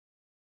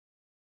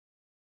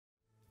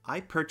I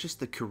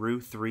purchased the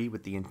Karoo 3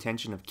 with the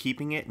intention of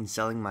keeping it and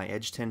selling my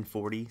Edge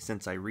 1040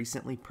 since I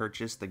recently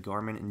purchased the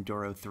Garmin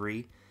Enduro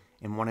 3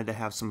 and wanted to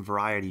have some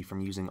variety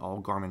from using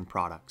all Garmin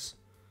products.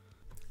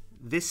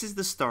 This is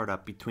the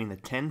startup between the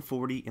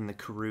 1040 and the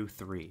Karoo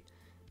 3.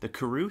 The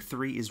Karoo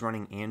 3 is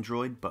running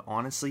Android, but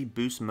honestly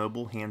Boost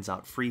Mobile hands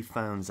out free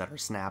phones that are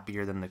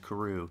snappier than the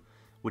Karoo,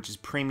 which is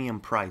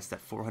premium priced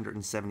at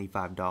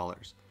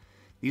 $475.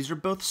 These are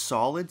both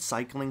solid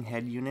cycling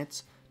head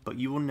units, but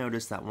you will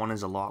notice that one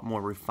is a lot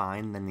more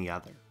refined than the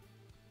other.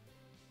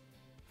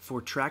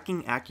 For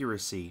tracking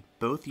accuracy,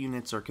 both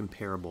units are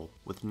comparable,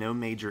 with no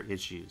major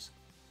issues.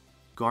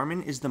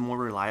 Garmin is the more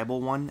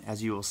reliable one,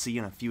 as you will see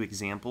in a few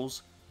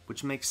examples,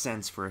 which makes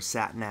sense for a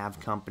sat-nav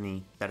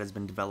company that has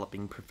been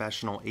developing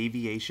professional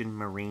aviation,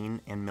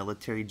 marine, and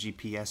military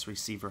GPS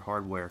receiver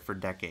hardware for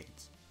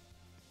decades.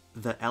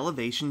 The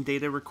elevation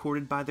data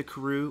recorded by the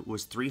Karoo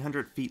was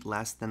 300 feet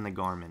less than the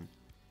Garmin.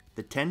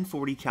 The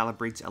 1040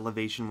 calibrates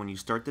elevation when you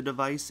start the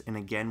device and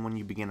again when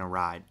you begin a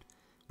ride.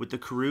 With the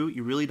Karoo,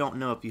 you really don't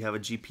know if you have a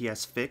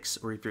GPS fix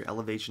or if your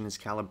elevation is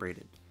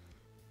calibrated.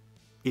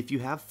 If you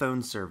have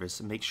phone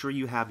service, make sure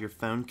you have your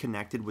phone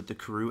connected with the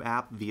Karoo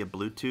app via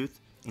Bluetooth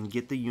and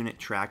get the unit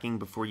tracking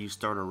before you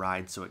start a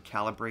ride so it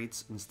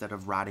calibrates instead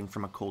of riding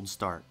from a cold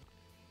start.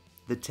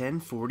 The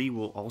 1040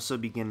 will also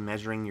begin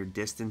measuring your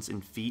distance in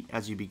feet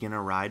as you begin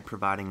a ride,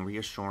 providing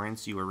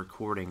reassurance you are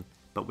recording.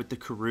 But with the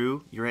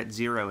Karoo, you're at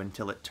 0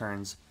 until it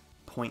turns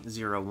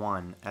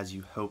 0.01 as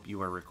you hope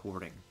you are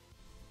recording.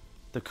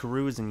 The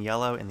Karoo is in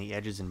yellow and the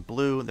Edge is in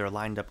blue. They're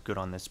lined up good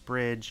on this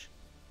bridge.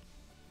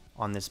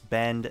 On this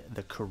bend,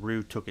 the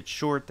Karoo took it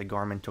short, the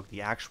Garmin took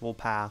the actual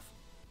path.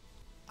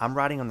 I'm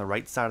riding on the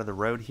right side of the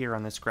road here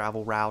on this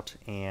gravel route,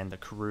 and the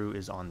Karoo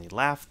is on the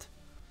left.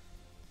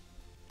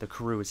 The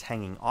Karoo is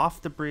hanging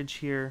off the bridge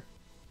here.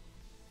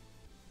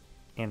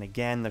 And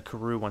again, the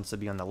Karoo wants to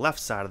be on the left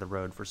side of the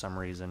road for some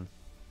reason.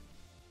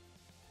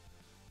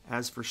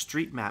 As for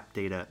street map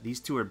data, these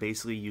two are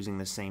basically using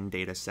the same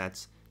data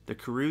sets. The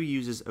Karoo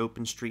uses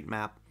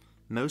OpenStreetMap.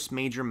 Most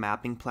major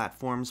mapping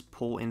platforms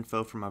pull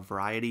info from a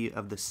variety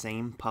of the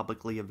same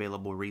publicly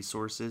available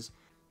resources.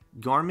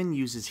 Garmin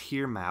uses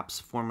Here Maps,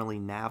 formerly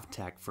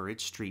Navtech, for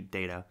its street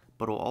data,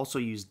 but will also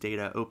use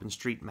data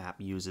OpenStreetMap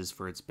uses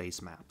for its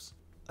base maps.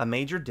 A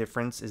major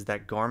difference is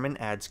that Garmin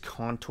adds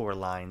contour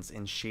lines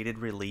in shaded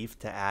relief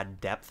to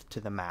add depth to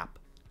the map.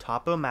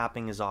 Topo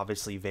mapping is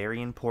obviously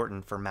very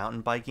important for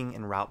mountain biking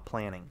and route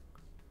planning.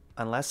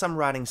 Unless I'm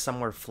riding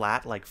somewhere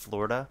flat like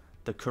Florida,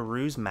 the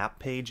Karoo's map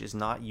page is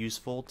not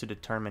useful to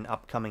determine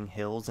upcoming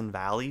hills and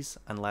valleys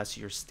unless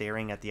you're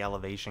staring at the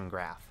elevation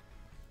graph.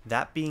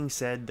 That being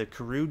said, the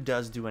Karoo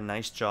does do a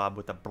nice job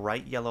with a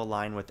bright yellow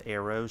line with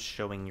arrows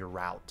showing your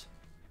route.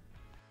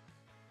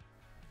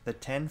 The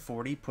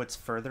 1040 puts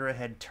further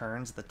ahead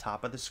turns at the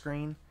top of the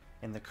screen,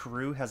 and the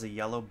Karoo has a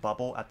yellow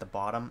bubble at the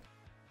bottom.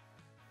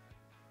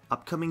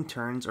 Upcoming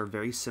turns are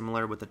very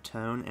similar with a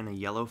tone and a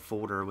yellow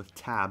folder with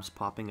tabs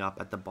popping up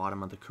at the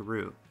bottom of the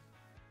Karoo.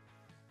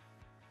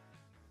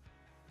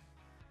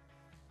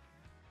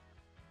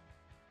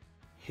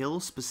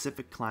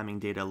 Hill-specific climbing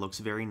data looks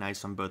very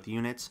nice on both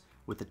units,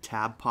 with a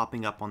tab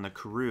popping up on the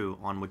Karoo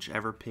on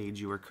whichever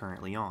page you are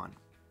currently on.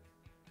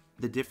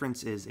 The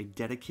difference is a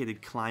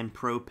dedicated Climb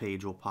Pro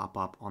page will pop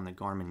up on the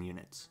Garmin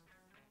units.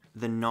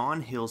 The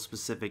non-hill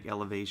specific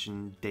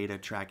elevation data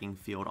tracking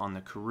field on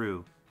the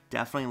Karoo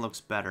definitely looks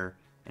better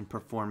and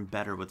performed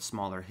better with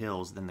smaller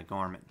hills than the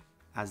Garmin,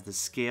 as the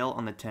scale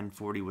on the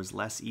 1040 was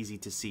less easy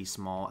to see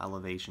small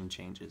elevation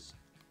changes.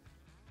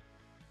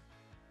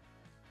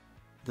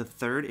 The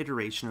third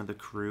iteration of the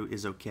Karoo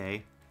is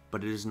okay,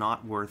 but it is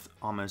not worth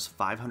almost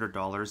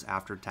 $500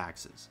 after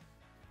taxes.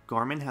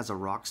 Garmin has a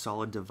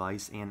rock-solid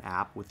device and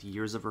app with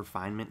years of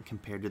refinement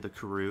compared to the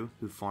Karoo,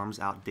 who farms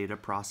out data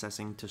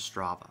processing to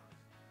Strava,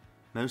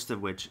 most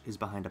of which is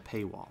behind a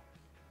paywall.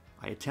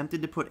 I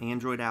attempted to put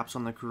Android apps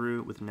on the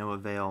Karoo with no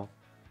avail.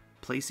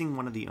 Placing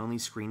one of the only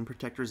screen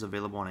protectors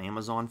available on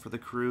Amazon for the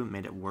Karoo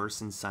made it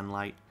worse in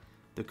sunlight.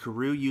 The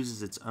Karoo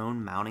uses its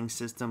own mounting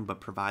system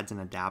but provides an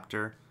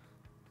adapter.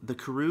 The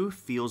Karoo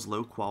feels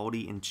low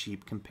quality and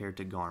cheap compared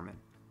to Garmin.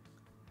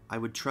 I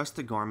would trust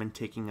the Garmin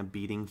taking a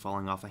beating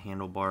falling off of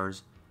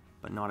handlebars,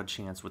 but not a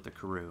chance with the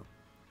Karoo.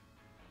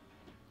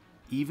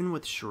 Even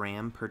with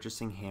SRAM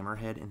purchasing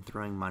Hammerhead and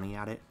throwing money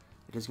at it,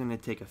 it is going to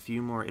take a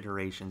few more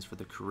iterations for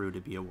the Karoo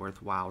to be a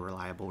worthwhile,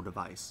 reliable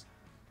device.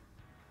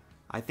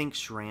 I think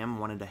SRAM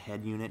wanted a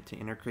head unit to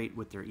integrate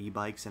with their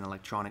e-bikes and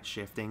electronic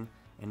shifting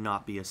and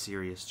not be a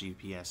serious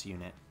GPS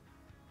unit.